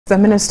The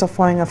Minister of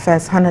Foreign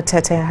Affairs,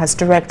 Tetteh, has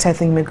directed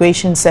the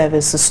Immigration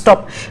Service to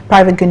stop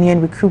private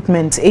Ghanaian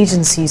recruitment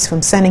agencies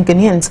from sending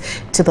Ghanaians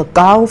to the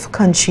Gulf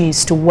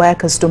countries to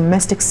work as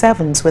domestic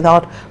servants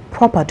without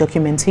proper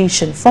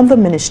documentation from the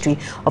Ministry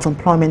of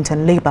Employment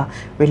and Labour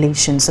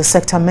Relations. The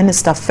sector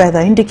minister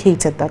further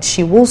indicated that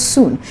she will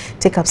soon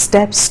take up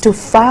steps to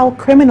file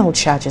criminal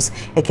charges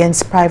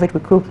against private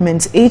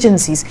recruitment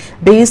agencies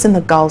based in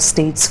the Gulf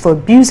states for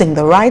abusing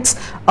the rights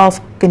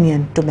of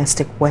Ghanaian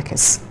domestic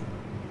workers.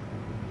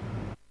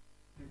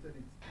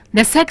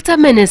 The sector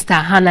minister,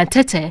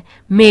 Tetteh,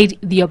 made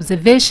the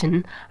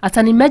observation at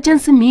an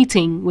emergency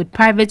meeting with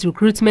private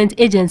recruitment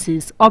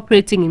agencies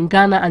operating in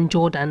Ghana and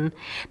Jordan.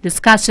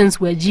 Discussions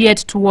were geared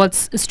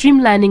towards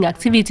streamlining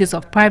activities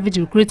of private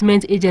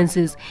recruitment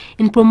agencies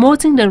in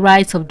promoting the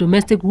rights of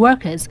domestic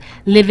workers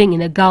living in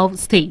the Gulf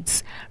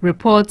states.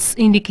 Reports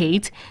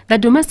indicate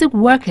that domestic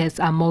workers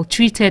are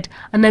maltreated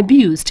and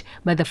abused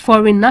by the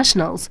foreign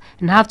nationals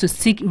and have to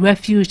seek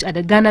refuge at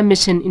the Ghana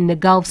mission in the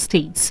Gulf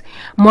states.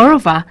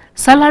 Moreover,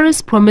 salaries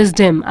promised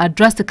them are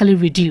drastically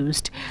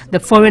reduced.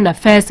 The Foreign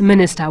Affairs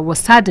Minister was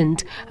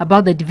saddened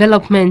about the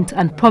development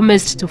and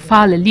promised to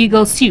file a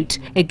legal suit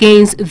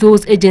against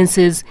those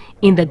agencies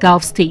in the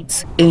Gulf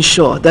states.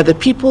 Ensure that the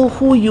people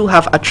who you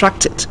have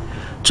attracted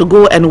to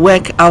go and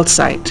work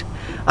outside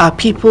are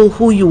people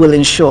who you will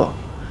ensure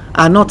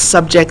are not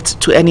subject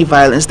to any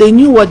violence. They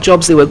knew what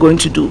jobs they were going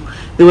to do.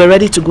 They were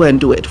ready to go and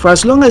do it. For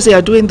as long as they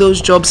are doing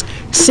those jobs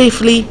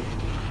safely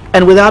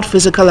and without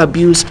physical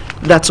abuse,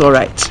 that's all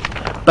right.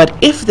 But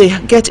if they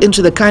get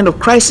into the kind of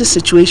crisis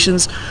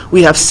situations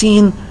we have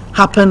seen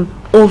happen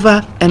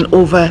over and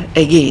over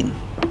again,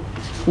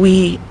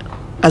 we,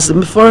 as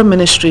the Foreign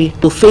Ministry,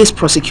 will face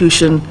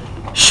prosecution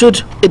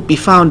should it be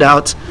found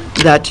out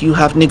that you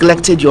have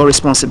neglected your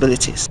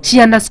responsibilities. She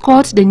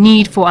underscored the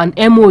need for an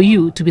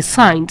MOU to be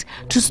signed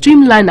to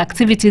streamline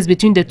activities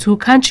between the two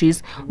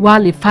countries,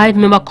 while a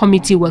 5-member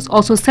committee was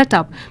also set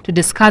up to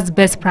discuss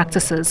best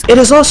practices. It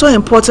is also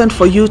important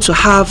for you to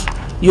have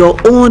your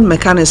own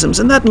mechanisms,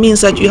 and that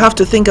means that you have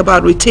to think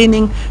about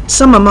retaining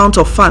some amount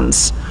of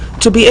funds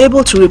to be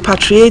able to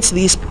repatriate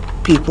these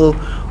people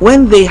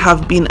when they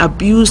have been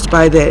abused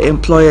by their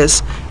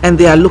employers and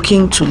they are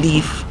looking to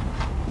leave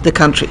the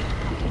country.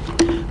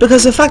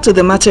 Because the fact of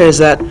the matter is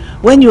that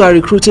when you are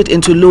recruited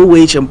into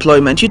low-wage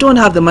employment, you don't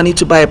have the money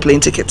to buy a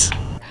plane ticket.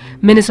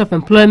 Minister of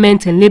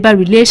Employment and Labour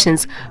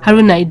Relations,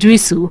 Haruna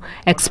Idrisu,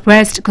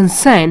 expressed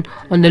concern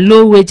on the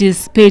low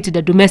wages paid to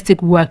the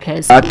domestic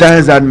workers. At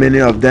times that many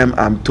of them,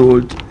 I'm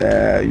told,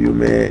 you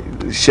may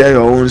share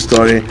your own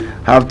story,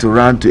 have to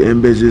run to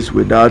embassies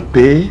without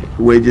pay,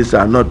 wages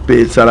are not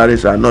paid,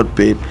 salaries are not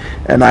paid,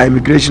 and our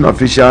immigration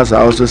officials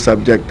are also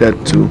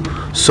subjected to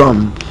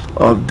some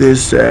of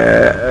this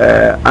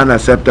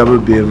unacceptable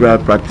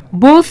behavioral practice.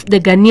 Both the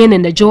Ghanaian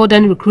and the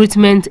Jordan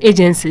recruitment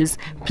agencies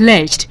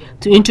pledged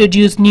to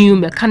introduce new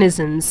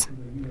mechanisms.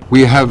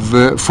 We have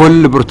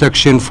full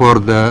protection for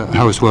the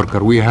house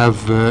worker. We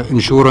have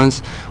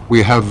insurance.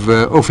 We have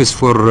office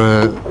for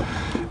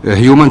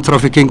human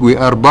trafficking. We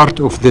are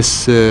part of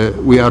this.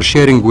 We are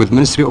sharing with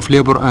Ministry of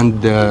Labor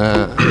and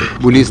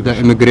Police the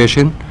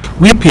immigration.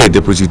 We pay a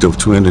deposit of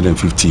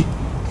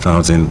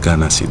 250,000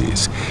 Ghana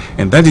cedis,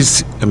 and that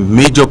is a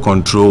major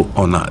control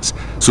on us.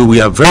 So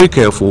we are very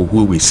careful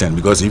who we send,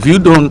 because if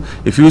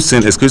you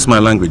send, excuse my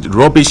language,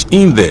 rubbish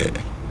in there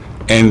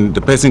and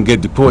the person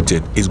get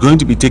deported, it's going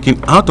to be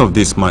taken out of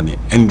this money,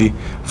 and the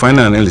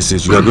final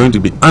analysis, you are going to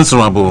be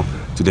answerable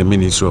to the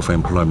Ministry of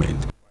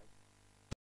Employment.